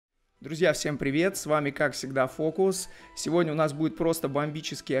Друзья, всем привет, с вами как всегда Фокус. Сегодня у нас будет просто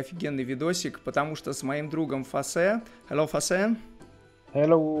бомбический офигенный видосик, потому что с моим другом Fasse, hello Fasse,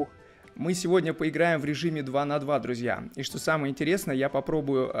 Hello. мы сегодня поиграем в режиме 2 на 2, друзья. И что самое интересное, я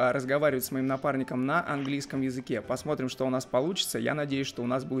попробую разговаривать с моим напарником на английском языке. Посмотрим, что у нас получится. Я надеюсь, что у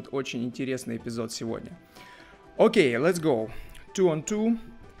нас будет очень интересный эпизод сегодня. Окей, let's go. 2 on 2.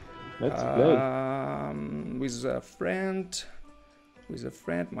 Let's play. With a friend.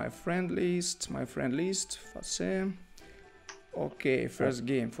 My friend list, Fasse. Okay, first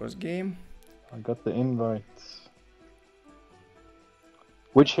game. I got the invite.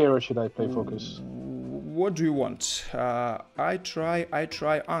 Which hero should I play, Focus? What do you want? I try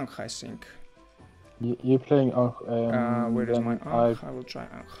Ankh, I think. You're playing Ankh. Where is my Ankh? I will try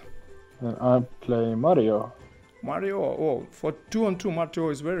Ankh. Then I play Marty-O. Marti-O, oh, for 2 on 2,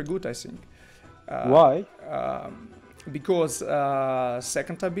 Marti-O is very good, I think. Why? Because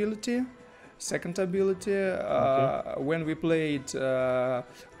second ability, Okay. when we played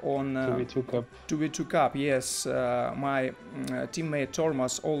on 2v2 cup, yes, my teammate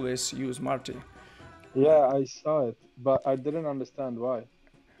Thomas always use Marty. Yeah, I saw it, but I didn't understand why.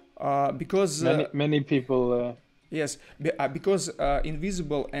 Because many people. yes, because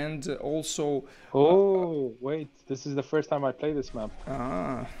invisible and also. Oh wait, this is the first time I play this map.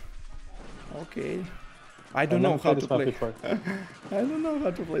 Okay. I don't know how to play. Before. I don't know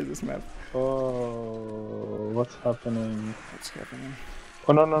how to play this map. Oh, what's happening? What's happening?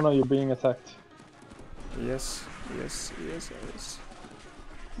 Oh no, you're being attacked. Yes.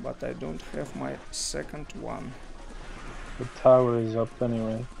 But I don't have my second one. The tower is up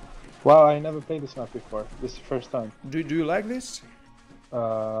anyway. Wow, I never played this map before. This is the first time. Do you like this?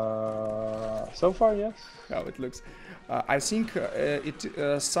 So far, yes. How it looks. I think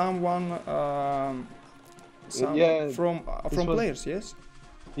someone from players, yes?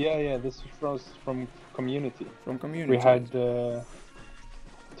 Yeah, this is from community. From community. We had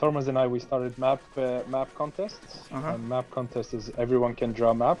Thomas and I. We started map contests. And map contest is everyone can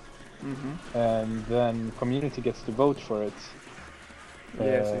draw a map, and then community gets to vote for it.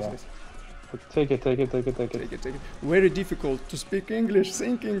 Yes. Take it. Very difficult to speak English,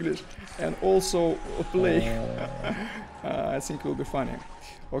 think English, and also play. I think it will be funny.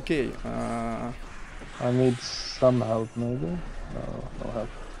 Okay. I need some help, maybe. No help.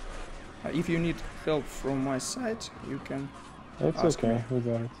 If you need help from my side, you can. It's ask okay. me. We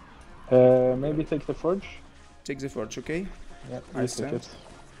got it. Maybe take the forge. Take the forge, okay? Yeah, I take sent. it.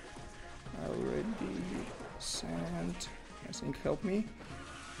 Already sent. I think help me.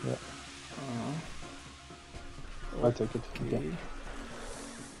 Yeah. Okay. I take it. Okay.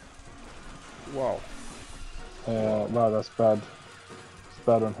 Wow. Wow, that's bad. It's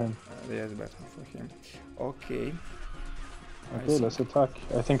bad on him. Yeah, it's better for him. Okay. Okay, let's attack.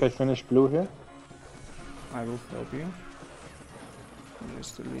 I think I finished blue here. I will help you.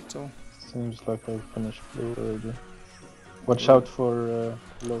 Just a little. Seems like I finished blue already. Watch out for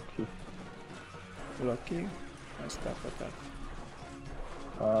Loki. Lucky. I stop attack.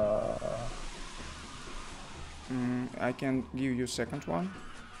 I can give you second one.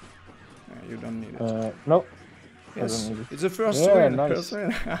 You don't need it. No. Yes, it's the first win. win. Nice. First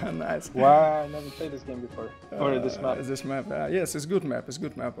win. Nice. Wow, I never played this game before. Or this map. This map. Yes, it's good map.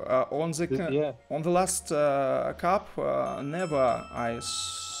 On the last cup, never I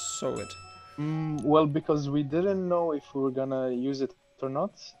saw it. Well, because we didn't know if we were gonna use it or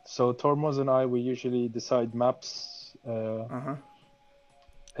not. So Tormos and I, we usually decide maps.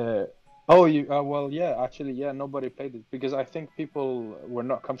 Nobody played it because I think people were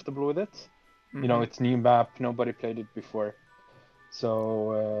not comfortable with it. You know, it's new map. Nobody played it before,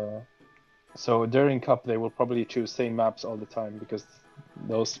 so during cup they will probably choose same maps all the time because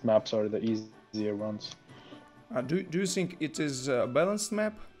those maps are the easier ones. Do you think it is a balanced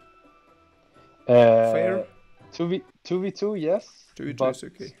map? Fair. 2v2, yes. 2v2 is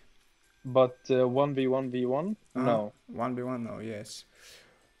okay. But 1v1v1, no. 1v1, no. Yes.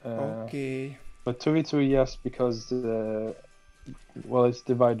 Okay. But 2v2, yes, because. Well, it's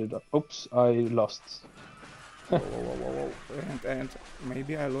divided up. Oops, I lost. Whoa. And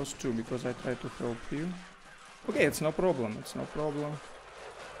maybe I lost too because I tried to help you. Okay, it's no problem.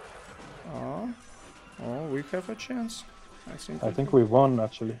 Oh, we have a chance. I think we won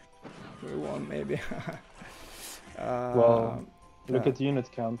actually. We won maybe. Well, look at the unit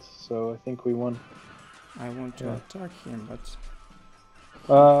count, so I think we won. I want to attack him, but.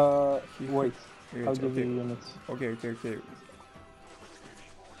 Wait. I'll give you units. Okay.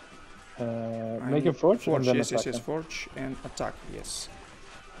 Make a forge. Forge, and then yes, attack him. forge and attack, yes.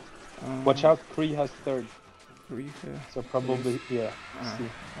 Watch out, Kree has third. So probably, yeah. See.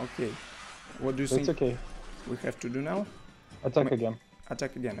 Okay. What do you It's think okay. we have to do now? Attack again.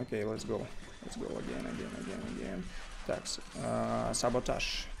 Attack again. Okay, let's go. Let's go again. Tax.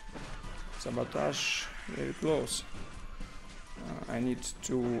 Sabotage. Sabotage. Very close. I need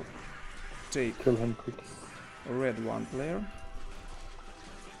to Kill him quick. red one player.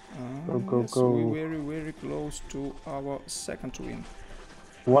 Go. We're very close to our second win.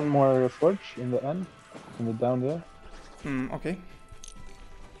 One more forge in the end, down there. Okay.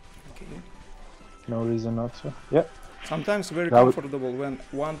 No reason not to. Yeah. Sometimes very comfortable when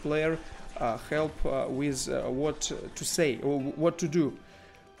one player help with what to say or what to do.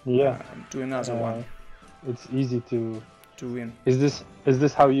 Yeah. To another one. It's easy to win. Is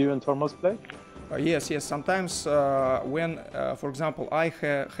this how you and Tormos play? Yes. Sometimes when, for example, I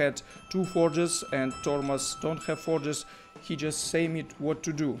had 2 forges and Tormos don't have forges, he just say me what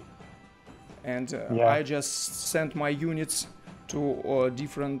to do, and I just send my units to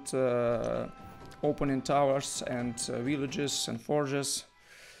different opening towers and villages and forges.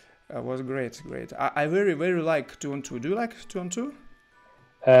 Was great. I very like 2-on-2. Do you like 2-on-2?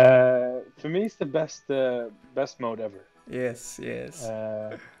 For me, it's the best mode ever. Yes.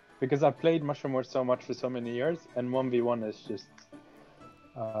 Because I played Mushroom Wars so much for so many years, and 1v1 is just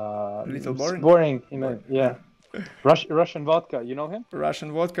a little boring. Boring, you know. Yeah. Russian vodka, you know him?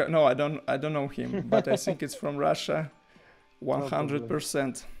 Russian vodka? No, I don't know him, but I think it's from Russia,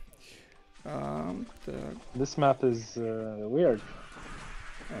 100%. This map is weird.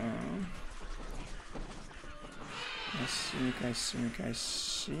 I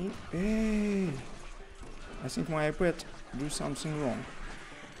see. Hey! I think my iPad do something wrong.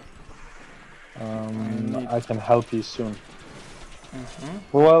 I can help you soon.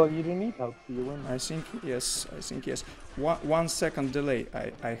 Well, you don't need help. You win. I think yes. 1 second delay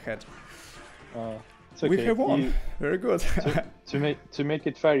I had. It's okay. We have won. Very good. to make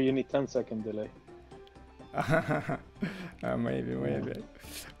it fair, you need 10-second delay. Maybe.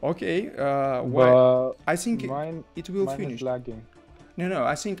 Okay. I think it will finish. Is lagging. No.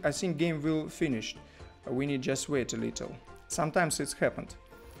 I think game will finish. We need just wait a little. Sometimes it's happened.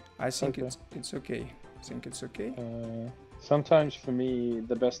 I think it's okay. I think it's okay. Sometimes for me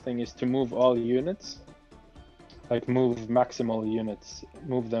the best thing is to move all units, like move maximal units,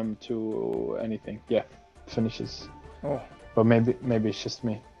 move them to anything. Yeah, finishes. Oh, but maybe it's just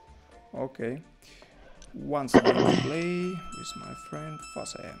me. Okay. Once again I play with my friend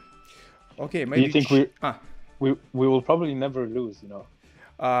Fasse. Okay, maybe. Do you think we will probably never lose? You know.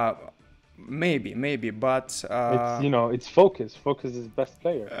 Maybe, but it's, you know, it's Focus. Focus is best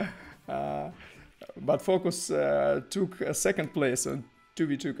player. But Focus took a second place on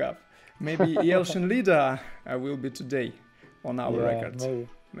 2v2 Cup. Maybe Yelchin leader will be today on our record.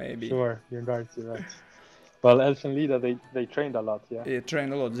 Maybe. Sure, you're right. Well, Elfin Lida, they trained a lot, yeah. They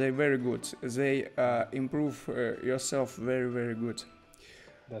trained a lot. They're very good. They improve yourself very good.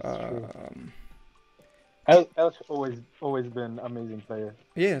 That's true. Elf always been amazing player.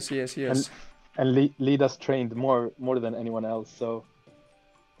 Yes. And Lida's trained more than anyone else, so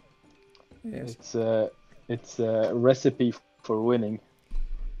yes. It's a recipe for winning.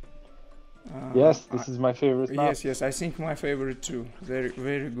 Yes, this is my favorite map. Yes, I think my favorite too.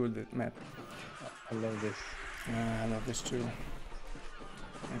 Very good map. I love this. I love this too.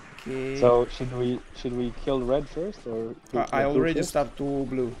 Okay. So should we kill red first or? I already stopped to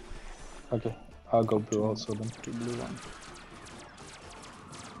blue. Okay, I'll go blue also then. To blue one.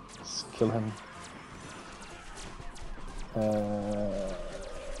 Let's kill him.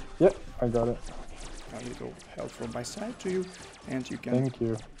 Yeah, I got it. A little help from my side to you, and you can. Thank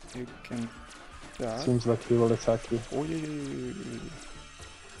you. You can. Seems like he will attack you. Oh yeah.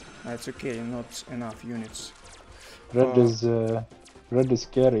 That's okay. Not enough units. Red is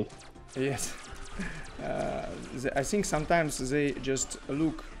scary. Yes. I think sometimes they just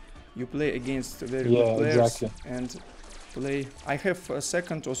look. You play against very good players and play. I have a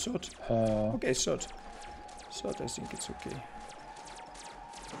second or third. Okay, third. I think it's okay.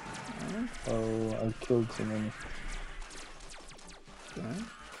 Oh, I killed too many. Okay,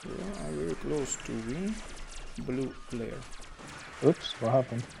 I'm very close to win. Blue player. Oops, what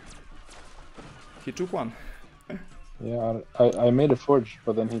happened? He took one. Yeah, I made a forge,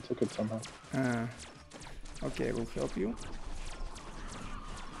 but then he took it somehow. Okay, we'll help you.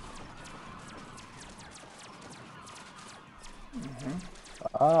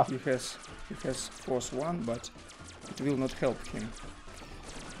 He has force 1, but it will not help him.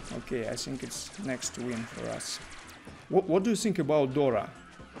 Okay, I think it's next win for us. What do you think about Dora?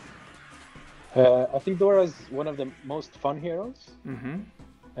 I think Dora is one of the most fun heroes.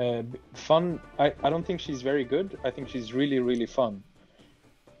 Fun. I don't think she's very good. I think she's really, really fun.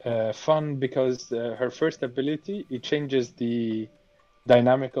 Fun because her first ability, it changes the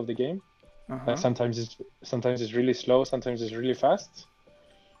dynamic of the game. Sometimes it's really slow, sometimes it's really fast.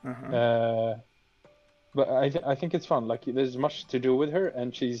 But I think it's fun. Like there's much to do with her,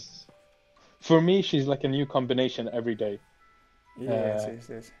 and for me she's like a new combination every day.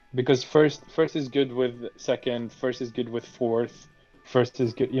 Yes. Because first is good with second, first is good with fourth, first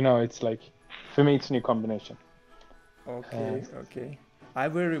is good. You know, it's like for me it's a new combination. Okay. I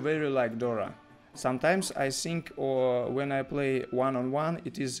very like Dora. Sometimes I think, or when I play one-on-one,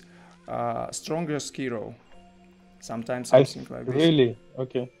 it is strongest hero. Sometimes I think like this. Really?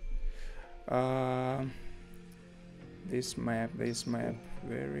 Okay. This map,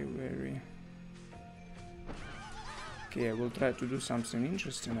 very. Okay, I will try to do something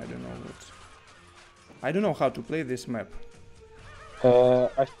interesting. I don't know what. I don't know how to play this map.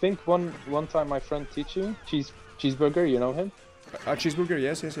 I think one time my friend teaching Cheeseburger, you know him? Cheeseburger,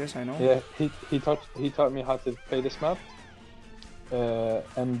 yes, I know. Yeah, he taught me how to play this map.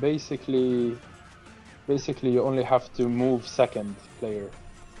 And basically you only have to move second player.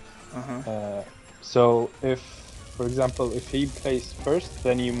 So if, for example, if he plays first,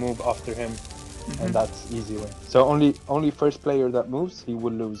 then you move after him, and that's easy win. So only first player that moves, he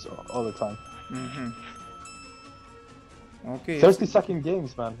will lose all the time. Okay. 30-second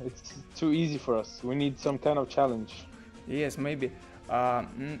games, man. It's too easy for us. We need some kind of challenge. Yes, maybe.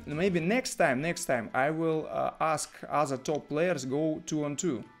 Maybe next time I will ask other top players go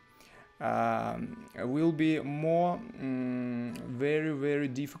 2-on-2. Will be more very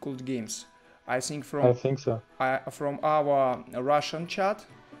difficult games. I think so. From our Russian chat,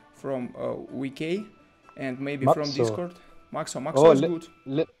 from WK, and maybe Maxo. from Discord. Maxo is good.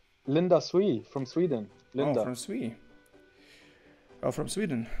 Linda Sui from Sweden. Linda. Oh, from Sweden. Oh, from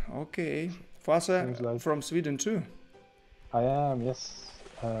Sweden. Okay. Fasse like... from Sweden too. I am, yes.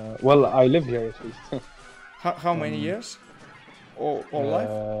 Well, I live here at least. How many years? All life?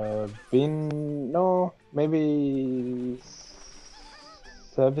 Maybe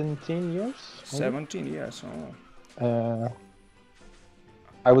 17 years. Maybe? 17 years. Oh.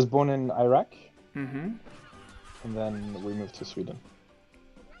 I was born in Iraq, and then we moved to Sweden.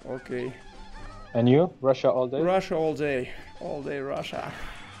 Okay. And you? Russia all day? Russia all day Russia.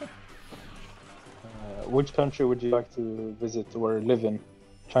 Which country would you like to visit or live in?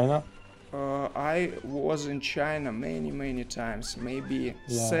 China? I was in China many times, maybe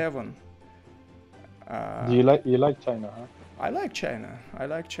 7. Do you like China, huh? I like China.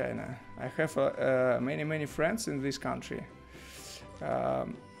 I have many friends in this country.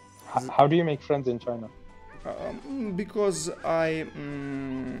 How do you make friends in China? Because I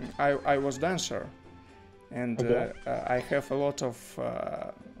was dancer, and I have a lot of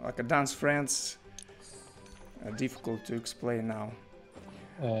like dance friends. Difficult to explain now.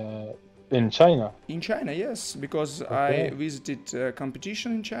 In China? In China, yes, because I visited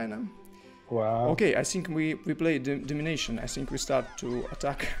competition in China. Wow. Okay, I think we play domination. I think we start to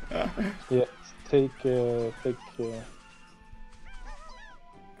attack. Yeah, take. Yeah,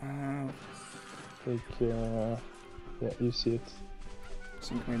 you see it. I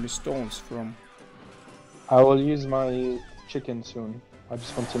think maybe stones from. I will use my chicken soon. I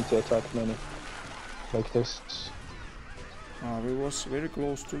just want him to attack many. Like this. We was very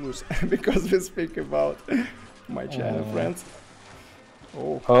close to lose because we speak about my China friends.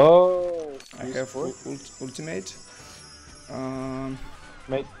 Oh! I have ultimate.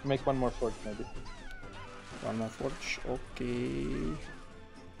 Make one more fort maybe. One more forge. Okay.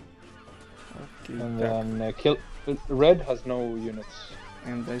 And then kill. Red has no units.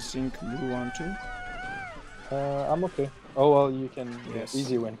 And I think blue one too. I'm okay. Oh well, you can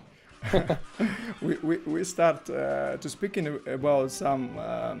easy win. we start to speaking about some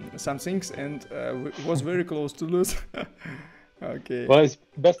things, and was very close to lose. Okay. Well, it's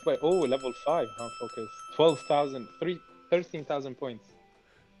best by level 5, huh? Focus 13,000 points.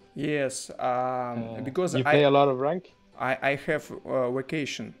 Yes, because you play a lot of rank. I have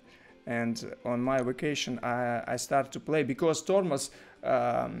vacation, and on my vacation I start to play because Thomas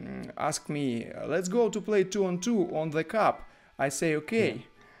asked me, let's go to play 2-on-2 on the cup. I say okay.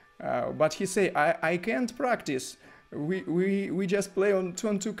 But he say I can't practice. We just play on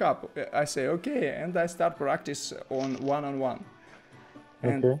 2-on-2 cup. I say okay, and I start practice on 1-on-1.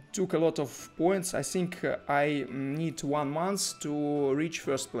 And took a lot of points. I think I need 1 month to reach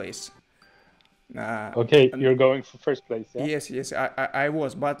first place. You're going for first place. Yeah? Yes, I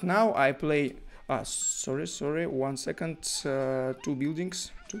was. But now I play. Sorry. 1 second. 2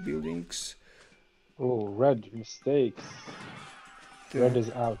 buildings. Oh, red mistakes. Red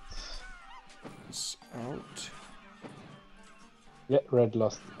is out. It's out. Yeah, red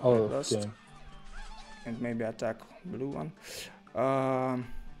lost. Oh, lost. game. And maybe attack blue one.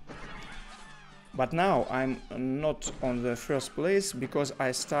 But now I'm not on the first place because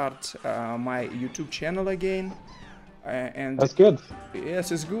I start my YouTube channel again. And that's good.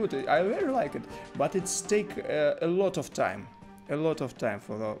 Yes, it's good. I very like it, but it's take a lot of time. A lot of time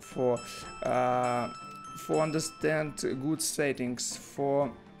for understand good settings,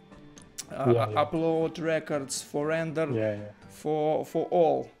 for upload records, for render, for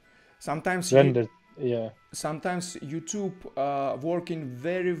all. Sometimes render. Sometimes YouTube working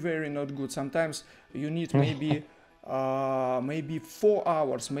very not good. Sometimes you need maybe 4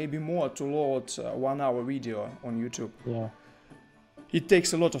 hours, maybe more to load 1 hour video on YouTube. Yeah, it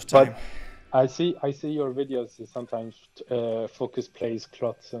takes a lot of time. But I see your videos sometimes focus plays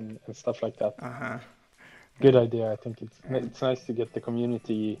clots and stuff like that. Good idea. I think it's nice to get the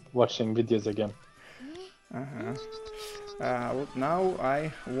community watching videos again. Well, now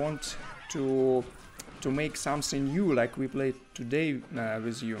I want to make something new, like we played today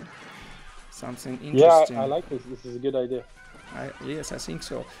with you. Something interesting. Yeah, I like this. This is a good idea. Yes, I think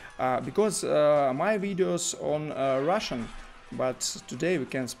so. Because my videos on Russian, but today we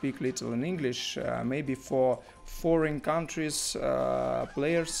can speak little in English. Maybe for foreign countries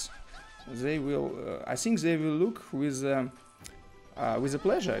players, they will. I think they will look with a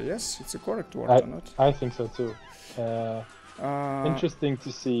pleasure. Yes, it's a correct word or not? I think so too. Interesting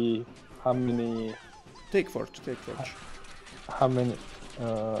to see how many. Take forge. How many?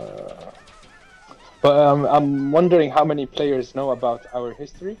 But I'm wondering how many players know about our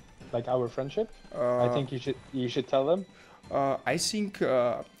history, like our friendship. I think you should tell them. I think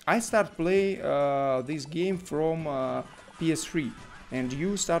I start play this game from PS3, and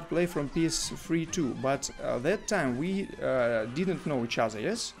you start play from PS3 too. But that time we didn't know each other.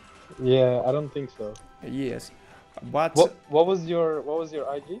 Yes. Yeah, I don't think so. Yes, but what was your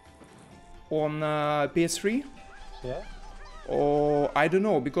IG? On PS3? Yeah. Oh, I don't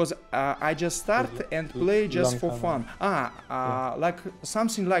know, because I just start and play just for fun. Like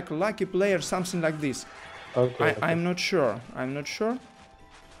something like Lucky Player, something like this. Okay. I'm not sure.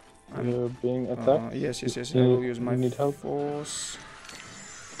 You're being attacked? Yes. I will use my force.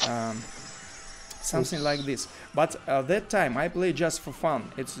 Something like this. But that time I play just for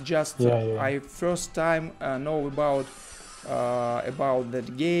fun. It's just I first time know about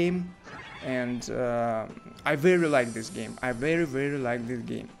that game. And I very like this game. I very like this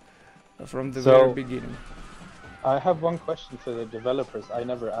game from the very beginning. I have one question to the developers. I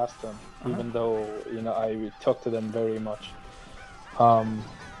never asked them, even though I talk to them very much.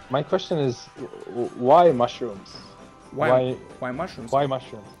 My question is, why mushrooms? Why mushrooms? Why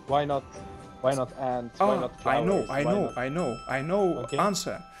mushrooms? Why not ants? Why not flowers? I know. Okay.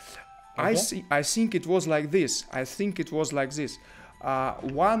 Answer. Okay. I think it was like this.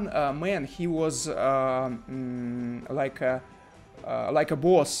 One man, he was like a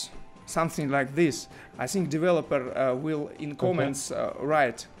boss, something like this. I think developer will in comments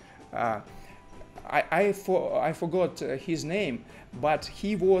write. I forgot his name, but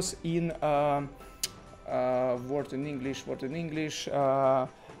he was in word in English.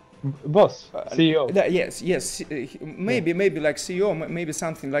 Boss, CEO. Yes. Maybe like CEO, maybe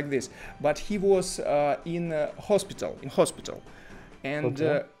something like this. But he was in hospital. And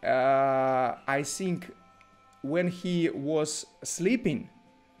I think when he was sleeping,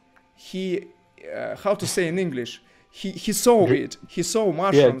 he how to say in English? He saw it. He saw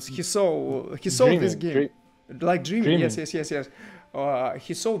mushrooms. He saw this game, like dreaming. Yes.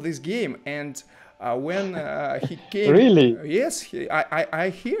 He saw this game, and when he came, really? Yes, I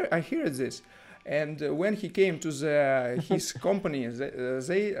hear this. And when he came to his company,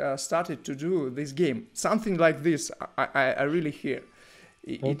 they started to do this game, something like this. I really hear.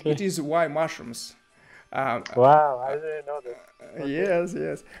 It is why mushrooms. Wow, I didn't know that. Okay. Yes.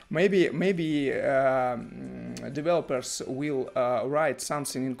 Maybe developers will write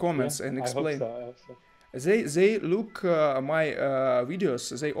something in comments and explain. I hope so. They look my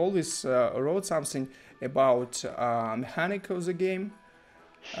videos. They always wrote something about mechanic of the game.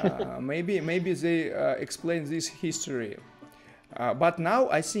 Maybe they explain this history. But now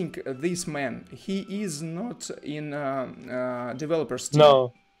I think this man, he is not in developers team.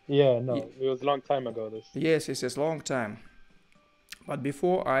 No, it was a long time ago. This. Yes, long time. But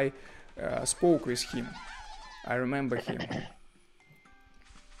before I spoke with him, I remember him.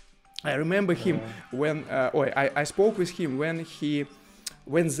 When I spoke with him when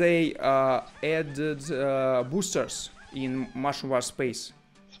they added boosters in Mushroom War Space.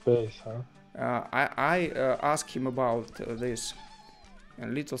 Space, huh? I asked him about this,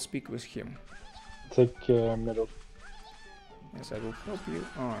 and little speak with him. Take middle. Yes, I will help you.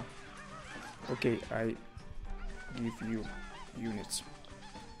 Ah, okay, I give you units.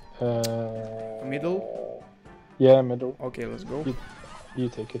 Middle? Yeah, middle. Okay, let's go. You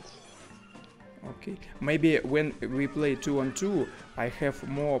take it. Okay, maybe when we play 2-on-2, I have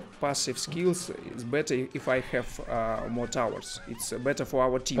more passive skills. It's better if I have more towers. It's better for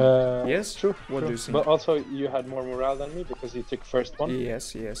our team. Yes? True. What true. do you think? But also, you had more morale than me because you took first one.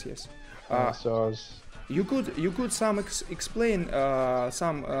 Yes. So I was... You could explain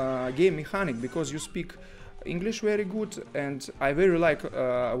some game mechanic, because you speak English very good, and I very like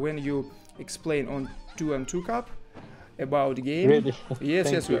when you explain on 2-on-2 cup about the game. Really?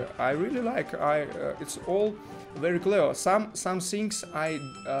 Yes, you. I really like. It's all very clever. Some things I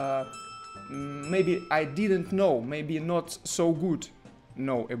maybe I didn't know, maybe not so good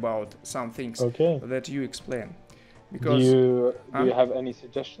know about some things that you explain. Because do you have any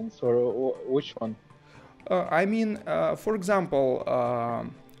suggestions, or which one? I mean, for example,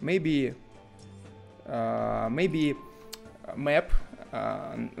 maybe map.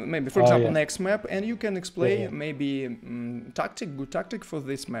 Maybe, for example, next map, and you can explain maybe good tactic for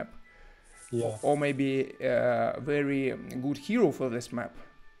this map. Yeah. Or maybe very good hero for this map.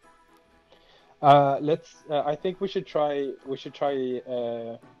 Let's. I think we should try.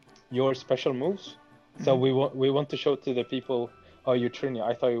 Your special moves. So we want to show to the people. Oh, you're Trini.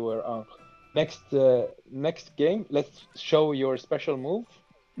 I thought you were. Next game, let's show your special move.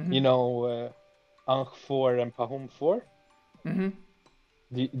 You know, Ang 4 and Pahum 4.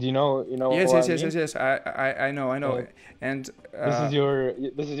 Do you know? Yes. I know. And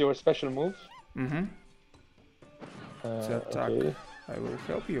this is your special move. Attack. Okay. I will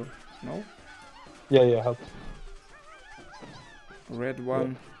help you. No. Yeah, help. Red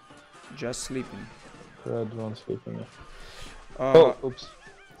one, just sleeping. Red one sleeping. Yeah. Oops.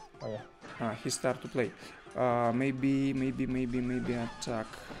 Oh yeah. He start to play. Maybe attack.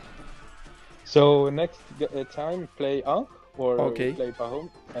 So next time play Ang or Okay. play Pahum,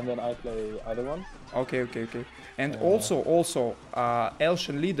 and then I play other one. Okay. And also,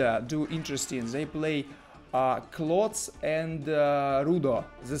 Elchen leader do interesting. They play Klotz and Rudo.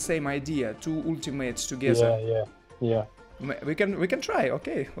 The same idea. 2 ultimates together. Yeah. We can try.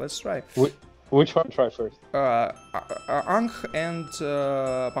 Okay, let's try. Which one try first? Ang and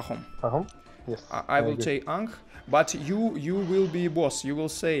Pahom. Pahom? Yes. I will take Ang, but you will be boss. You will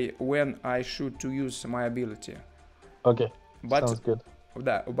say when I should to use my ability. Okay. But sounds good.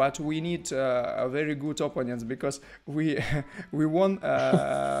 But we need a very good opponents, because we won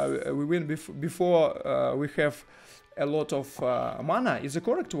we win before we have a lot of mana. Is the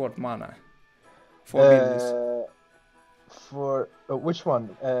correct word mana for business? For which one?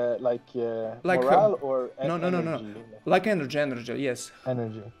 Like morale or energy? No. Like energy. Yes.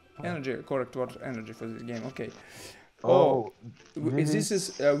 Energy. Energy. Correct word. Energy for this game. Okay. This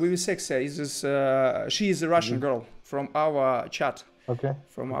is Vivisexa. Is this? She is a Russian girl from our chat. Okay.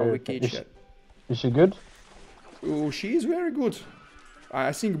 From our wiki chat. Is she good? Oh, she is very good.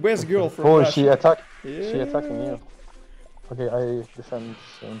 I think best girl from Russia. She attacked. Yeah. She attacking you. Okay, I defend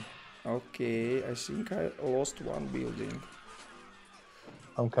soon. Okay, I think I lost one building.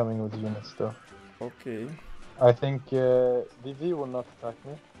 I'm coming with units though. Okay. I think Vivi will not attack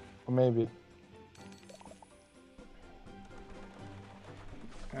me. Or maybe.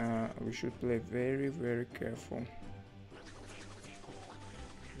 We should play very, very careful.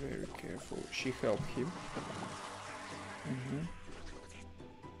 Very careful. She helped him.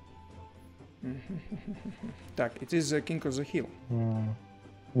 Так, it is the king of the hill.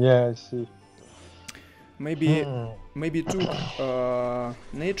 Yeah, I see. Maybe two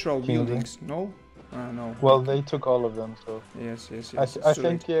natural King buildings. No? No. Well, they took all of them, so. Yes. I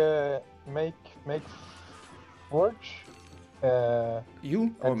think make forge.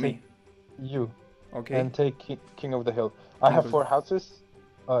 You or me? You. Okay. And take king of the hill. I have 4 houses.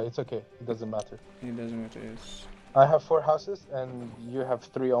 It's okay. It doesn't matter. It doesn't matter. Yes. I have 4 houses and you have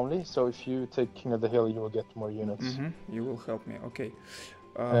 3 only. So if you take king of the hill, you will get more units. You will help me. Okay.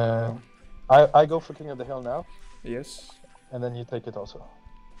 I go for king of the hill now. Yes. And then you take it also.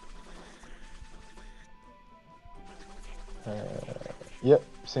 Yep.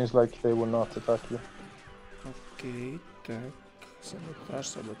 Seems like they will not attack you. Okay. Так.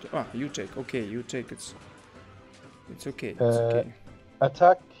 Sabotage. You take. Okay, you take it. It's okay. It's okay.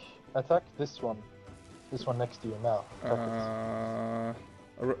 Attack this one. This one next to you now.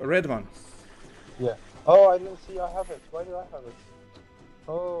 Red one. Yeah. Oh, I didn't see I have it. Why do I have it?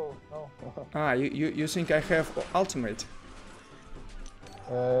 Oh, no. You think I have ultimate?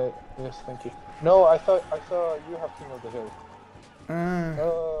 Yes, thank you. No, I thought you have king of the hill.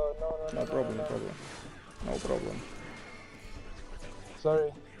 Oh, No problem, no problem. No problem.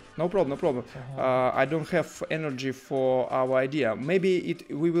 Sorry. No problem, no problem. I don't have energy for our idea. Maybe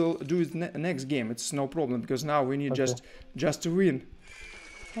we will do it next game. It's no problem because now we need just to win.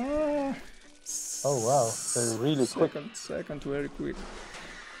 Oh wow, they're really quick. Second, very quick.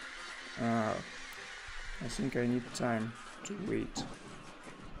 I think I need time to wait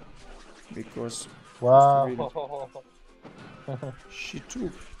because wow. She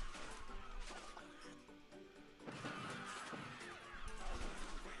took.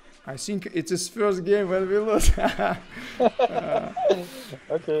 I think it's his first game when we lose.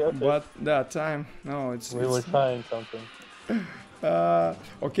 Okay. But that time, no, it's. We were trying something.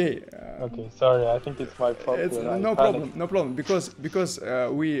 Okay. Okay, sorry. I think it's my fault. It's no problem. Because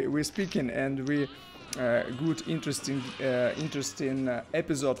we speaking and we good interesting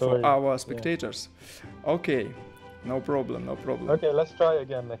episode for our spectators. Yeah. Okay, no problem. Okay, let's try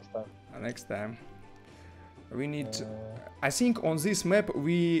again next time. Next time. We need. I think on this map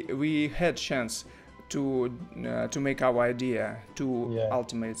we had chance to make our idea to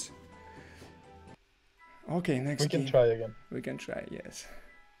ultimates. Okay, next. We can try again. We can try, yes.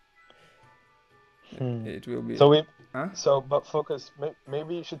 It will be. So but focus.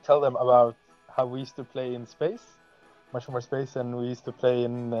 Maybe you should tell them about how we used to play in space, much more space, and we used to play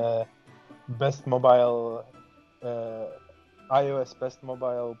in best mobile, iOS best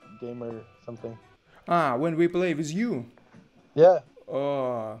mobile gamer something. When we play with you. Yeah.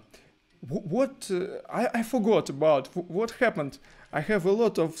 What I forgot about what happened. I have a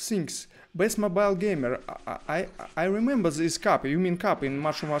lot of things. Best mobile gamer. I remember this cup. You mean cup in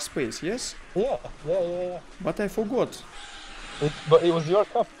much more space? Yes. Yeah. But I forgot. But it was your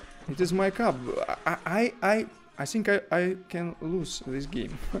cup. It is my cup. I think I can lose this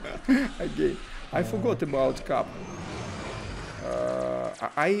game again. I forgot about cup.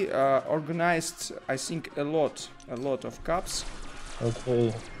 I organized, I think, a lot of cups.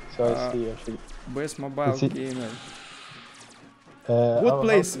 Okay, so I see. Best mobile gamer. What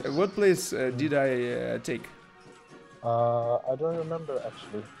place did I take? I don't remember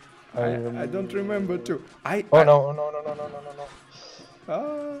actually. I don't remember too.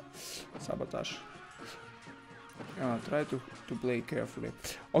 No. Sabotage. Try to play carefully.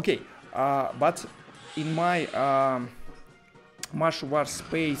 Okay, but in my martial war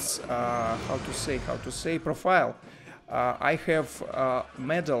space, how to say profile, I have a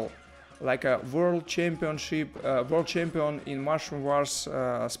medal like a world champion in martial wars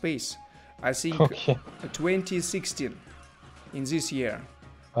space. I think 2016 in this year.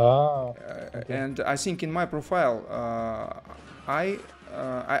 And I think in my profile I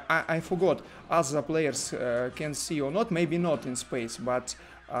forgot other players can see or not, maybe not in space, but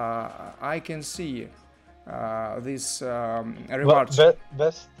I can see this rewards.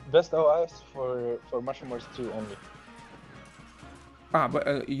 Best OS for Martial Wars 2 only.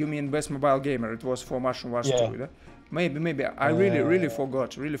 But you mean best mobile gamer? It was for Martial Wars 2. Yeah? Maybe I really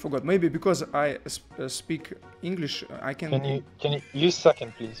forgot. Maybe because I speak English, I can. Can you use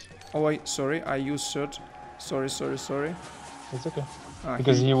second, please? Oh, sorry, I use third. Sorry. It's okay.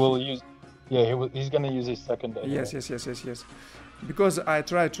 Because he will use. Yeah, he's gonna use his second. Yes. Because I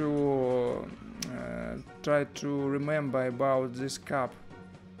try to remember about this cup.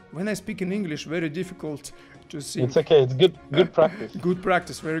 When I speak in English, very difficult to see. It's okay. It's good practice. Good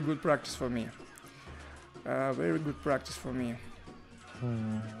practice. Very good practice for me. Very good practice for me.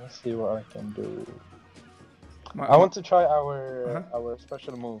 Let's see what I can do. I want to try our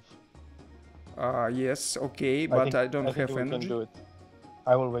special move. Yes, okay, but I don't have energy. Can do it.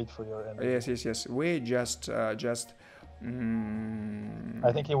 I will wait for your energy. Yes. Wait, just. I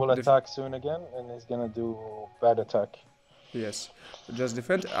think he will attack soon again, and he's gonna do bad attack. Yes, just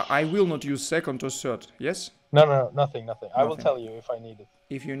defend. I will not use second or third. Yes. No, nothing. I will tell you if I need it.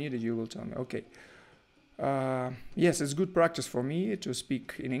 If you need it, you will tell me. Okay. Yes, it's good practice for me to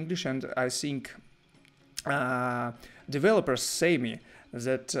speak in English, and I think developers say me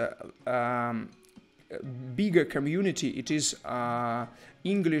that bigger community it is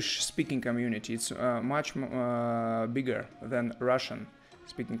English speaking community. It's much bigger than Russian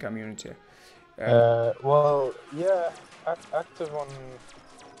speaking community. Well, yeah, active on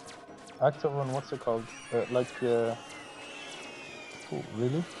what's it called? Oh,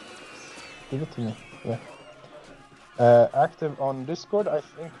 really? Give it to me. Yeah. Active on Discord. I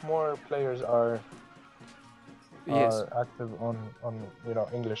think more players are active on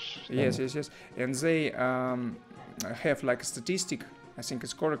English. Yes. And they have like a statistic. I think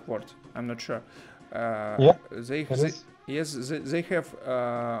it's correct word. I'm not sure. They have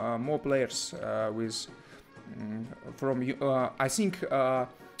more players with from I think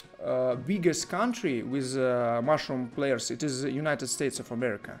biggest country with mushroom players, it is the United States of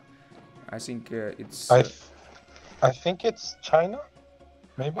America. I think it's. I think it's China.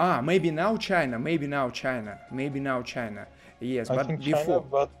 Maybe. Maybe now China. Maybe now China. Maybe now China. Yes, I but think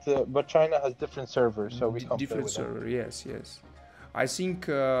before. China, but China has different servers, so we can't Different play with server. Yes, yes. I think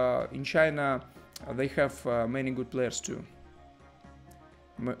in China they have many good players too.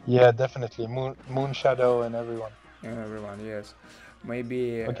 Yeah, definitely. Moon Shadow and everyone. Everyone, yes.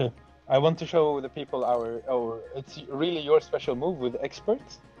 Maybe. Okay, I want to show the people our. It's really your special move with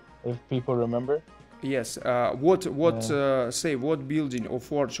experts, if people remember. Yes. What say what building or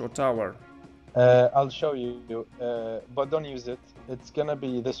forge or tower? I'll show you, but don't use it. It's gonna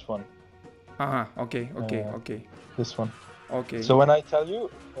be this one. Okay. Okay. This one. Okay. So when I tell you,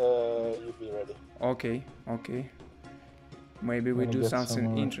 you'll be ready. Okay. Okay. Maybe we do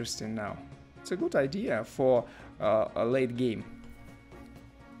something interesting now. It's a good idea for a late game.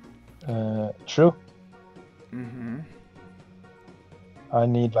 True. Mm-hmm. I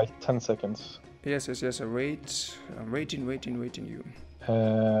need like 10 seconds. Yes. Wait. I'm waiting you.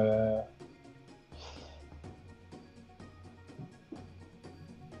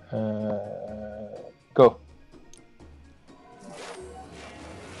 Go.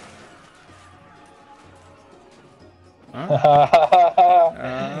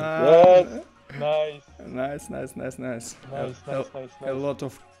 Yes. Nice. A lot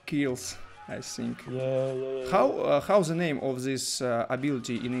of kills, I think. Yeah. How's the name of this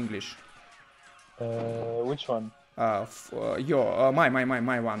ability in English? Which one? Your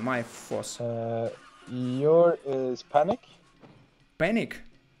my force. Your is panic. Panic.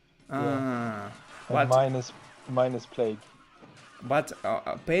 Yeah. But mine is plague. But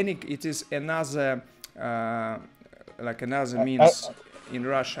panic, it is another like another means in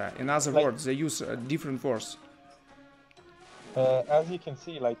Russia. In other words, they use different words. As you can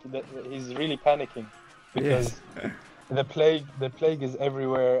see, like he's really panicking because the plague is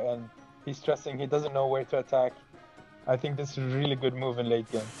everywhere, and he's stressing. He doesn't know where to attack. I think this is a really good move in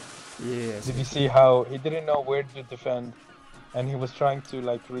late game. Yes. Did you see how he didn't know where to defend, and he was trying to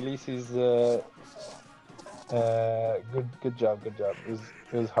like release his. Good job. It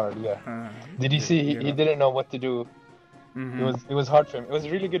was hard, yeah. Did you see he didn't know what to do? Mm-hmm. It was hard for him. It was a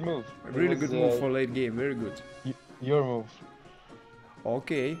really good move. Really good move for late game. Very good. Your move.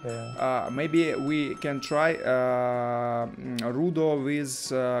 Okay. Maybe we can try Rudo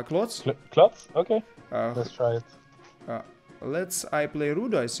with Klotz. Klotz? Okay. Let's try it. I play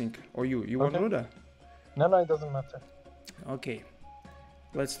Rudo, I think. Or you? You want Rudo? No, it doesn't matter. Okay.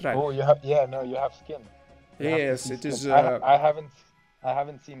 Let's try. Oh, you have you have skin. Yes, it is. I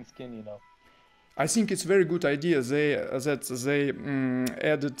haven't seen skin, you know. I think it's very good idea they added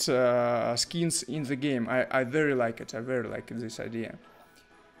skins in the game. I very like it. I very like this idea.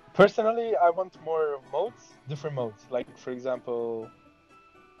 Personally, I want more modes, different modes. Like for example,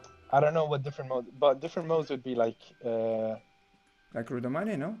 I don't know what different modes, but different modes would be like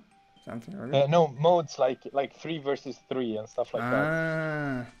Rudomania, no? Something like that. No, modes like 3 versus 3 and stuff like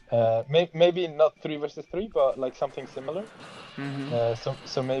that. Maybe not 3 versus 3, but like something similar. Mm-hmm.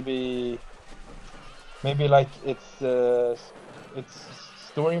 So maybe like it's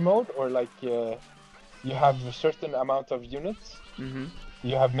story mode, or like you have a certain amount of units. Mm-hmm.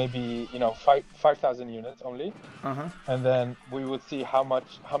 You have maybe 5,000 units only, and then we would see how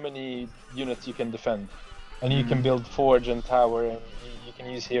many units you can defend, and you can build forge and tower, and you can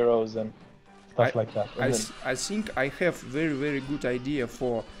use heroes and stuff like that. I think I have very good idea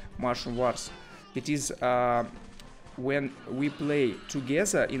for Martian Wars. It is when we play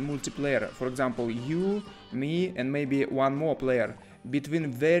together in multiplayer. For example, you, me, and maybe one more player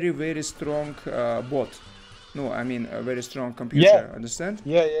between very strong bot. No, I mean a very strong computer. Yeah. Understand?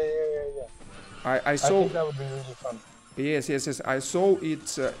 Yeah. I saw. I think that would be really fun. Yes. I saw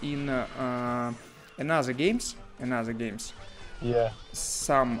it in another games. Yeah.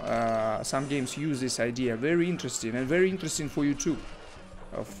 Some games use this idea. Very interesting, and very interesting for YouTube.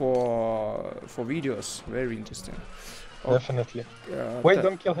 For videos, very interesting. Definitely. Wait,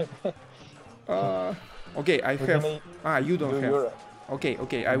 don't kill him. Okay, I have. You don't have.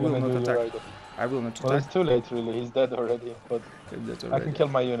 Okay, I will not attack. I will not attack. Well, it's too late, really. He's dead already. But I can kill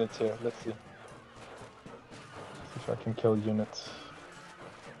my units here. Let's see. If I can kill units.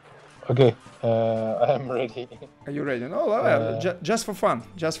 Okay, I am ready. Are you ready? No, just for fun.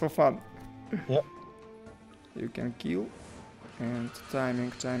 Yep. You can kill. And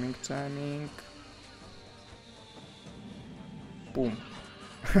timing. Boom.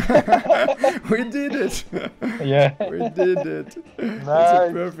 We did it. Yeah. We did it. It's Nice.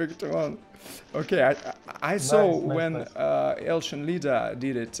 a perfect one. Okay, I saw when Elch and Lida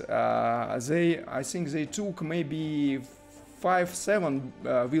did it. I think they took maybe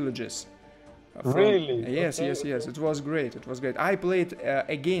 5-7 villages. Really? Yes, Okay, yes, yes. okay. It was great. It was great. I played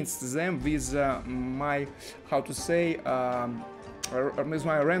against them with my, how to say, with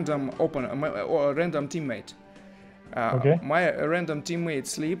my random random teammate. Okay. My random teammate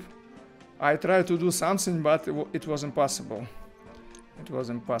sleep. I tried to do something, but it was impossible. It was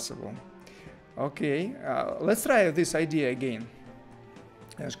impossible. Okay, let's try this idea again.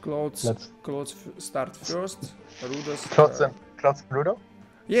 Yes, clothes start first. Rudos. Clothes Pluto?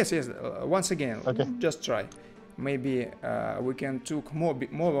 Yes, yes. Once again, Okay. just try. Maybe we can took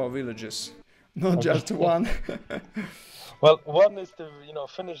more villages, not just one. Well, one is the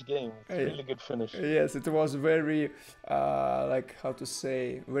finish game. It's really good finish. Yes, it was very like how to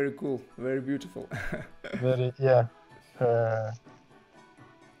say, very cool, very beautiful. Very yeah.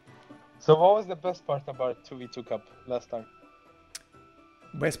 So what was the best part about 2v2 Cup last time?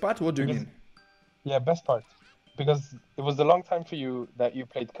 Best part? What do you mean? Yeah, best part. Because it was a long time for you that you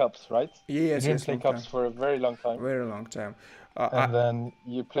played cups, right? Yes, you didn't yes, play long cups time. for a very long time. Very long time. And then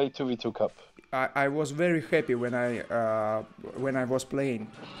you played 2v2 Cup. I was very happy when I was playing,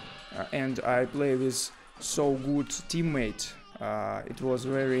 and I play with so good teammate. It was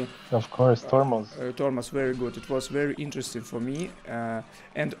very, of course, Tormos. Tormos very good. It was very interesting for me.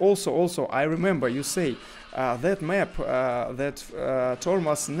 And also, I remember you say that map that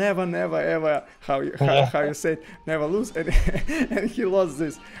Tormos never ever how you said never lose, and he lost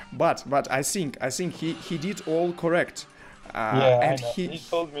this. But I think he did all correct. And he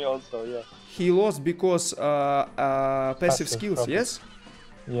told me also, yeah. He lost because passive skills, probably. yes?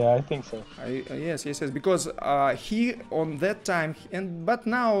 Yeah, I think so. Yes, because he on that time, but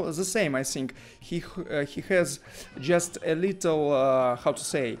now the same. I think he has just a little how to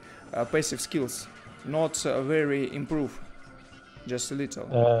say passive skills, not very improved, just a little.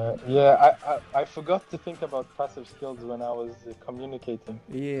 Yeah, I forgot to think about passive skills when I was communicating.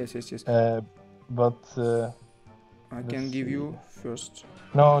 Yes. But I can give you first.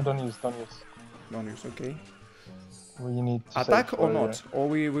 No, don't use. Don't use. Okay. We need to attack or not, or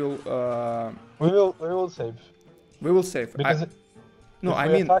we will. We will save. We will save. Because no, I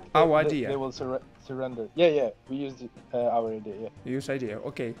mean attack, our idea. They will surrender. Yeah. We used our idea. Yeah. Use idea.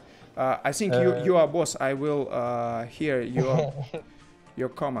 Okay. I think you are boss. I will hear your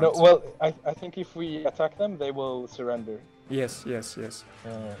comments. No, well, I think if we attack them, they will surrender. Yes.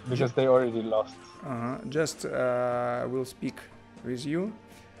 Because they already lost. Just we'll speak with you.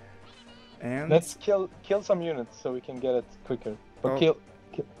 And let's kill some units so we can get it quicker. But kill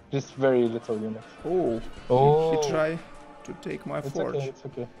just very little units. Oh. He tried to take my forge. It's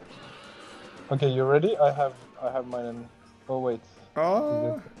okay. Okay, you ready? I have mine. Oh wait.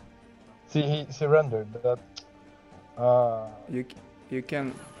 Oh. See, he surrendered. That. You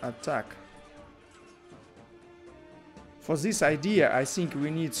can attack. For this idea, I think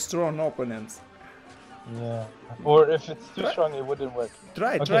we need strong opponents. Yeah. Or if it's too strong, it wouldn't work.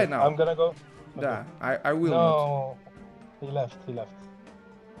 Try now. I'm gonna go. Okay. Yeah, I will not. He left.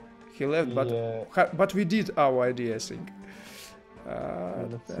 He left, but we did our idea, I think.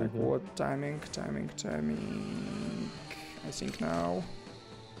 Let's see what timing? I think now.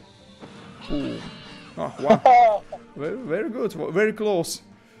 Boom. Oh, wow. very good. Very close.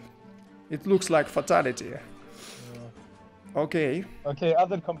 It looks like fatality. Yeah. Okay.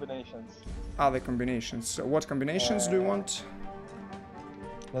 Other combinations. So what combinations do you want?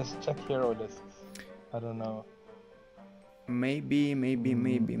 Let's check hero lists. I don't know. Maybe.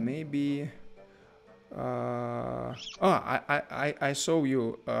 I saw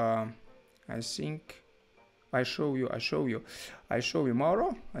you. I think I show you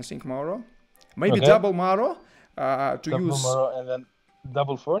Mauro. I think Mauro. Maybe double Mauro. Double use Mauro and then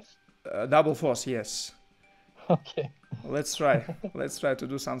double force. Double force, yes. Okay. Let's try. Let's try to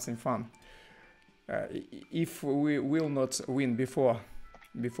do something fun. If we will not win before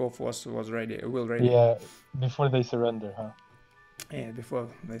force was ready. Yeah, before they surrender, huh? Yeah, before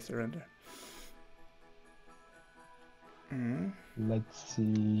they surrender. Let's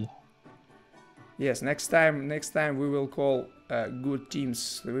see. Yes, next time we will call good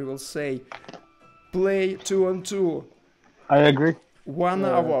teams. We will say play 2-on-2. I agree. 1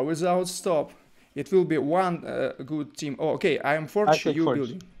 hour without stop. It will be one good team. Oh, okay. I am forge. You forge.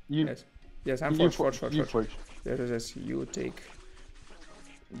 Building. Yes, I'm forge. Yes, you take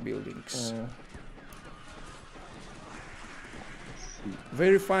buildings.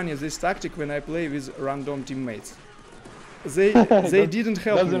 Very funny this tactic when I play with random teammates. they didn't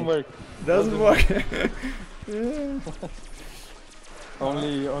help me. Doesn't work. Doesn't work.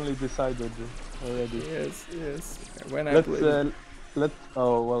 Only decided already. Yes, yes. When I play.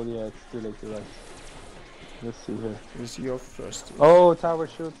 Oh well, yeah, it's too late to write. Let's see here. It's your first. Yes. Oh, tower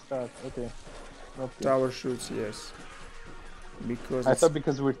shoots that. Okay. Tower shoots, yes. Because I thought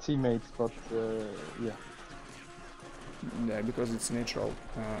because we're teammates, but yeah. Yeah, because it's natural.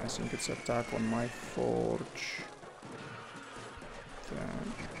 I think it's attack on my forge. Too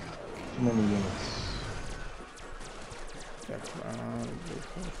many units.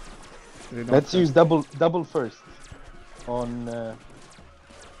 Let's use double first. On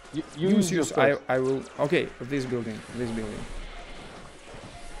use. I will. Okay, this building.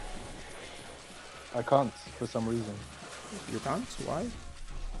 I can't for some reason. You can't? Why?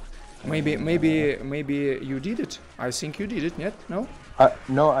 Maybe you did it. I think you did it. Yet? No?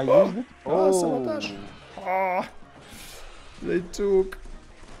 No, I used it. Oh, sabotage. Oh, they took.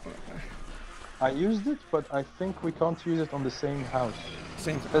 I used it, but I think we can't use it on the same house.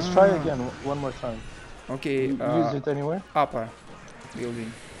 Let's try again one more time. Okay. Use it anywhere? Upper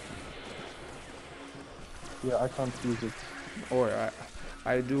building. Yeah, I can't use it. Oh,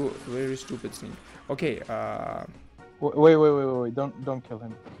 I do very stupid thing. Okay. Wait! Don't kill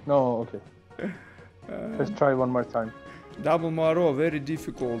him. No, okay. Let's try one more time. Double Marty-O, very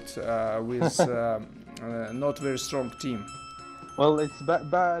difficult with not very strong team. Well, it's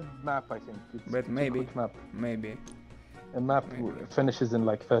bad map, I think. It's but maybe. Map. Maybe. A map finishes in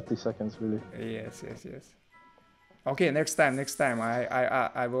like 30 seconds, really. Yes. Okay, next time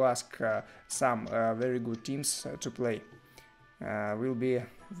I will ask some very good teams to play. Will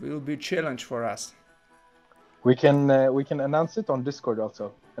be challenge for us. We can announce it on Discord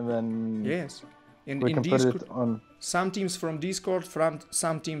also, and then yes, in can Discord, put it on. Some teams from Discord,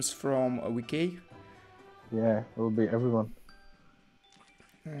 some teams from WK. Yeah, it will be everyone.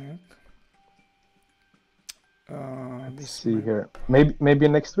 Let's see here. Maybe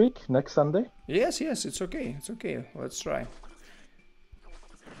next week, next Sunday. Yes, it's okay. Let's try.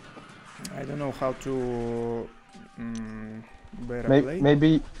 I don't know how to better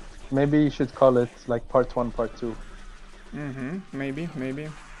play. Maybe you should call it like part 1, part 2. Maybe.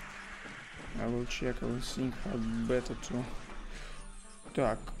 I will check. I will think how better to.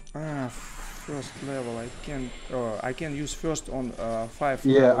 Так. First level. I can use first on 5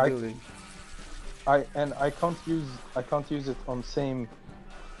 level building. I can't use it on same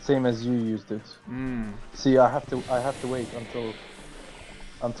as you used it. See, I have to wait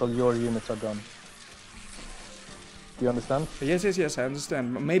until your units are done. Do you understand? Yes, I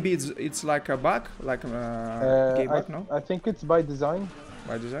understand. Maybe it's like a bug, like a game bug, no? I think it's by design.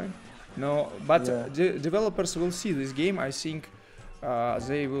 By design? No, but the developers will see this game. I think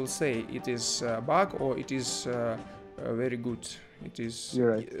they will say it is a bug or it is very good. It is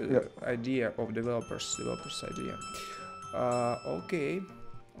idea of developers idea. Okay.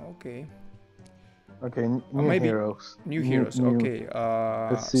 New heroes. New heroes. Okay.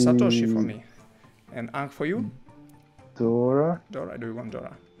 Satoshi for me, and Ang for you. Dora. Do you want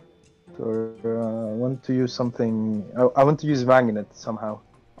Dora? I want to use something. I want to use Magnet somehow.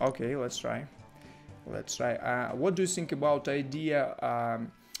 Okay, let's try. What do you think about idea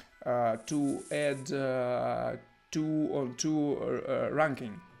to add 2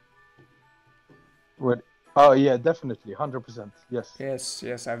 ranking? What? Oh yeah, definitely, 100%.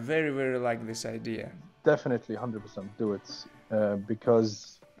 Yes. I very like this idea. Definitely, 100% do it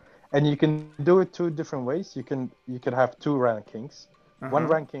because, and you can do it 2 different ways. You can have 2 rankings. One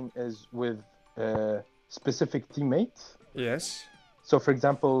ranking is with specific teammates. Yes. So, for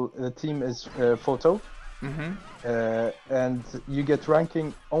example, the team is photo, and you get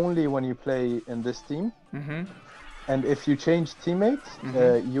ranking only when you play in this team. And if you change teammates,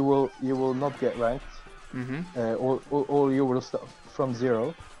 you will not get ranked, or you will start from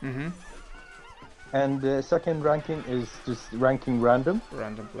 0. And the second ranking is just ranking random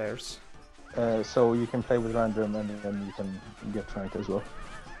players. So you can play with random, and then you can get ranked as well.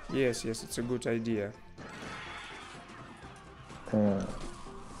 Yes, it's a good idea. I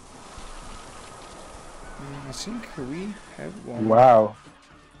think we have one. Wow,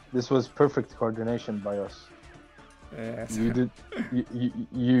 this was perfect coordination by us. Yes.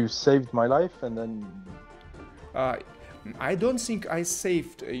 You saved my life, and then. I don't think I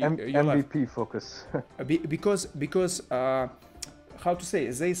saved your MVP life. Focus. because how to say,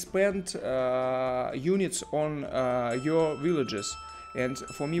 they spent units on your villages, and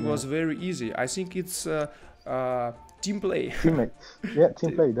for me was very easy. I think it's team play. Teammates. Yeah,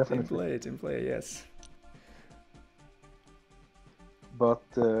 team play, definitely. Team play, yes.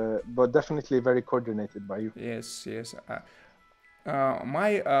 but definitely very coordinated by you. Yes, yes.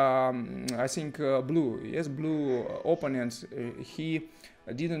 My, I think blue. Yes, blue opponent. He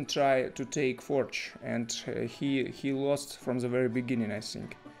didn't try to take forge, and he lost from the very beginning. I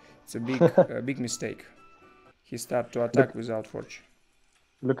think it's a big big mistake. He started to attack without forge.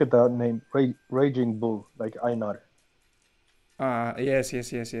 Look at that name, Raging Bull, like Einar. Yes,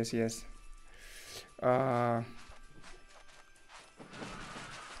 yes, yes, yes, yes. I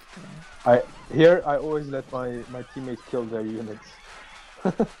always let my teammates kill their units.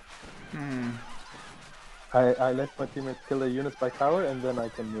 I let my teammates kill their units by tower, and then I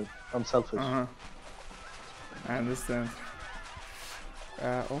can move. I'm selfish. I understand.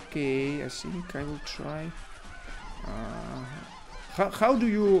 Okay, I think I will try. How do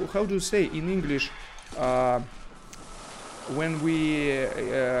you say in English when we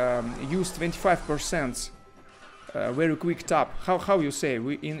use 25% very quick tap? How you say?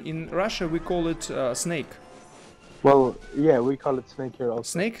 In Russia we call it snake. Well, yeah, we call it snake here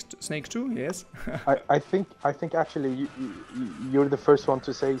also. Snake too, yes. I think actually you're the first one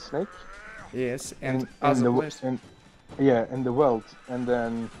to say snake. Yes, and yeah, in the world, and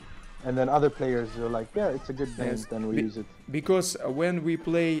then other players are like, yeah, it's a good name, yes. Then we use it. Because when we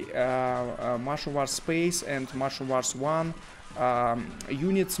play Martial Arts Space and Martial Arts 1,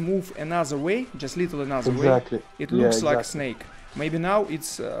 units move another way, just little another way. It looks like snake. Maybe now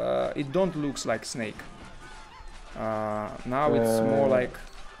it don't looks like snake. Now it's more like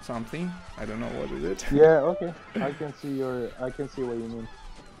something. I don't know what is it. Yeah, okay. I can see what you mean.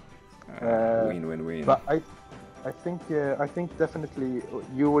 Win. But I think definitely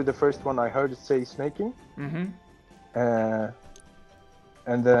you were the first one I heard say snaking.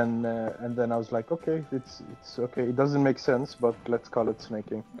 And then I was like, okay, it's okay. It doesn't make sense, but let's call it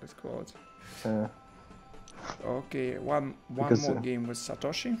snaking. Let's call it. Okay, one more game with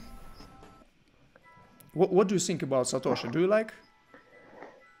Satoshi. What do you think about Satoshi? Do you like?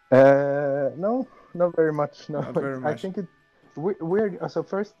 No, not very much. No, not very much. I think it's weird. So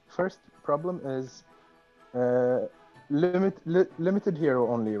first problem is limited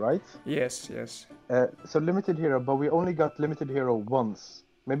hero only, right? Yes, yes. So limited hero, but we only got limited hero once.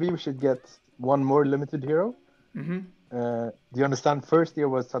 Maybe we should get one more limited hero. Do you understand? First year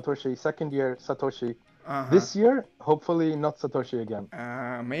was Satoshi. Second year Satoshi. This year, hopefully not Satoshi again.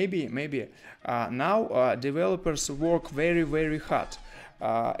 Maybe. Now developers work very, very hard,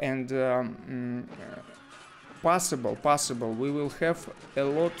 and possible we will have a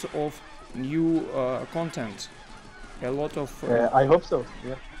lot of new content, a lot of. I hope so.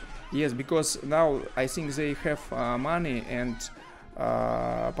 Yeah. Yes, because now I think they have money and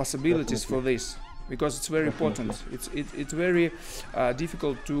possibilities for this. Because it's very important. It's very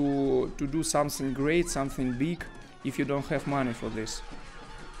difficult to do something great, something big, if you don't have money for this.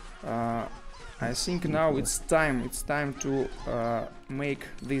 I think now it's time to make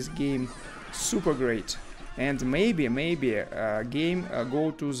this game super great, and maybe a game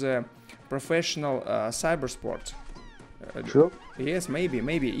go to the professional cyber sport. Sure. Yes, maybe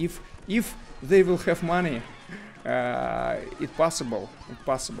if they will have money, it's possible.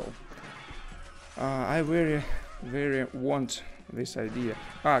 I very want this idea.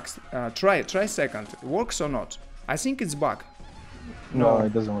 Try second. Works or not? I think it's bug. No,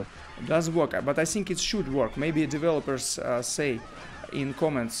 it doesn't work. It does work, but I think it should work. Maybe developers say in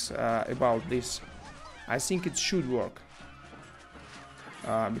comments about this. I think it should work.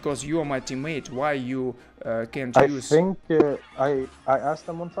 Because you are my teammate, why you can't use? I think I asked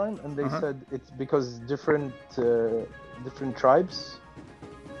them one time, and they said it's because different tribes.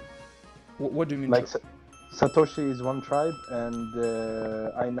 What do you mean? Like Satoshi is one tribe, and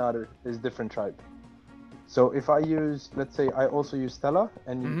Einar is different tribe. So if I use, let's say, I also use Stella,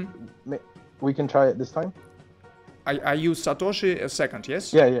 and we can try it this time. I use Satoshi a second,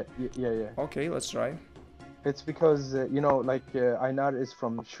 yes? Yeah. Okay, let's try. It's because like Einar is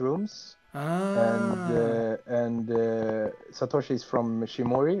from shrooms, and Satoshi is from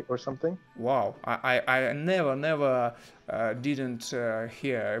Shimori or something. Wow, I never didn't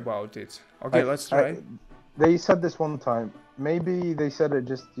hear about it. Okay, let's try. They said this one time. Maybe they said it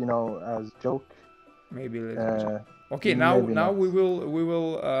just as joke. Maybe later. Okay, now we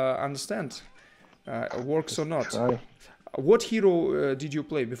will understand. Works or not. Try. What hero did you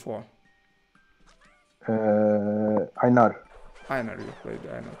play before? Einar. You played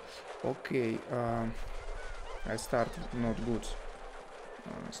Einar. Okay, I start not good.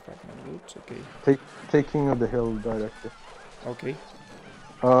 Okay. Take King of the Hill directly. Okay.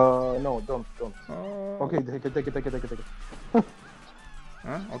 No, don't. Okay, take it.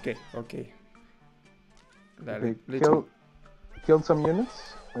 Okay. Okay, kill. kill some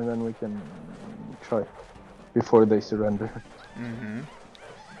units, and then we can try before they surrender.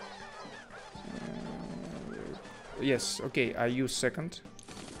 Yes, okay, I use second.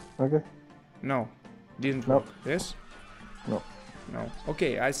 Okay. No, didn't No. work. Yes? No. No.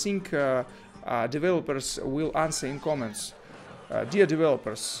 Okay, I think developers will answer in comments. Dear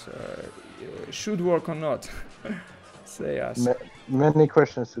developers, should work or not? Say us. Many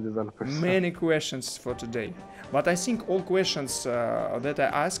questions to developers. Many questions for today. But I think all questions that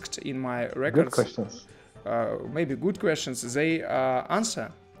I asked in my records, Good questions. maybe good questions, they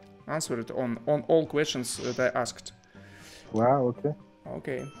answered on all questions that I asked. Wow. Okay.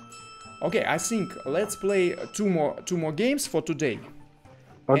 Okay. Okay, I think let's play two more games for today.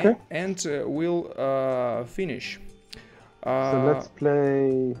 Okay. And we'll finish. So let's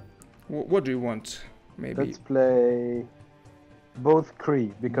play. What do you want? Maybe. Let's play both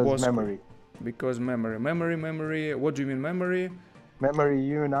Cree because Both memory. Because memory. What do you mean memory? Memory.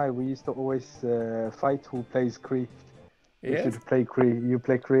 You and I, we used to always fight who plays Cree. We Yes. should play Cree. You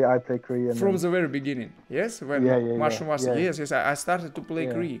play Cree, I play Cree. And From then... the very beginning. Yes. When Martian was. Yes. I started to play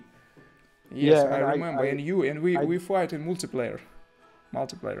Cree. Yes, I remember. And we fight in multiplayer. Yeah,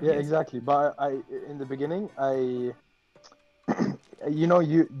 yes. exactly. But in the beginning, you know,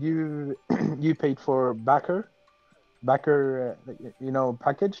 you paid for backer,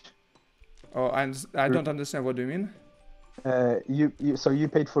 package. Oh, I don't understand. What do you mean? So you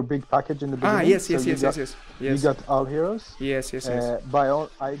paid for big package in the beginning. Yes. You got all heroes. Yes.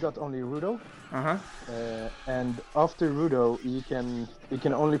 I got only Rudo. Uh-huh. And after Rudo, you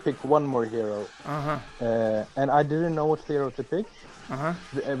can only pick one more hero. And I didn't know what hero to pick.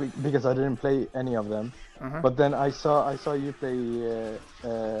 Because I didn't play any of them. But then I saw you play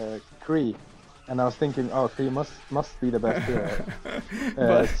Kree, and I was thinking, oh, Kree must be the best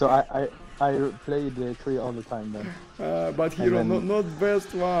hero. So I played Kree all the time then. But hero then... not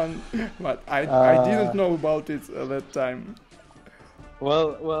best one. But I didn't know about it at that time.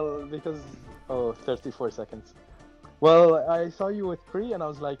 Well, because 34 seconds. Well, I saw you with Kree, and I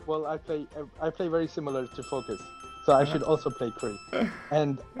was like, well, I play very similar to Focus. So I should also play Kree.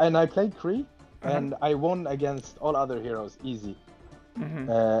 And I played Kree, and I won against all other heroes, easy.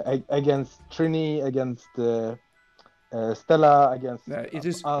 Against Trini, against Stella, against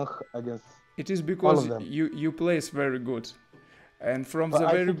against it is because you plays very good. And from the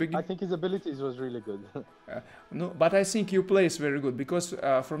very beginning... I think his abilities was really good. No, but I think you plays very good, because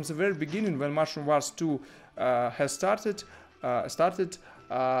from the very beginning, when Martian Wars 2 has started, that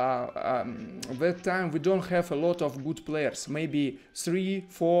time we don't have a lot of good players, maybe 3,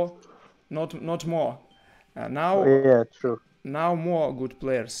 4, not more. Now, yeah, true. Now more good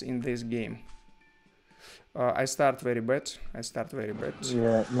players in this game. I start very bad.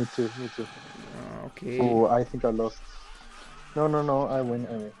 Yeah, me too. Okay. Oh, I think I lost. No, I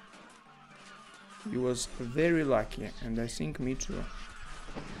win. You was very lucky, and I think me too.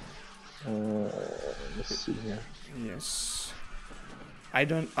 Let's see here. Yes. I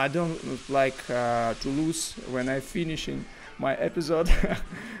don't like to lose when I finishing my episode.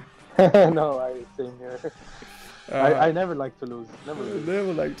 No, same here. I never like to lose.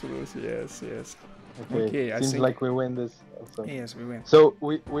 Never like to lose. Yes. Okay. Seems like we win this also. Yes, we win. So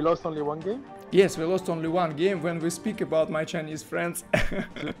we lost only one game? Yes, we lost only one game when we speak about my Chinese friends.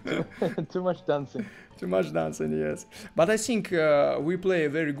 Too much dancing. Too much dancing, yes. But I think we play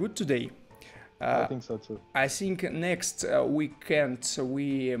very good today. I think so too. I think next weekend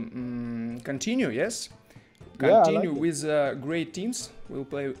we continue, yes? Continue with great teams. We'll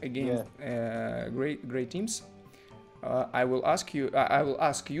play again great teams. I will ask you,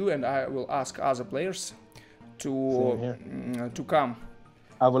 and I will ask other players to come.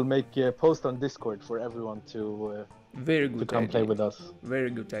 I will make a post on Discord for everyone to come play with us. Very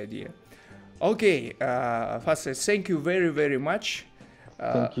good idea. Okay, Fasse, thank you very much.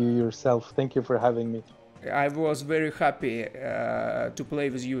 Thank you yourself. Thank you for having me. I was very happy to play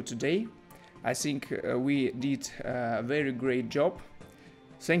with you today. I think we did a very great job.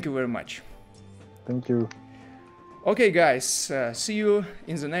 Thank you very much. Thank you. Okay, guys, see you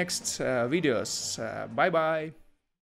in the next videos. Bye-bye.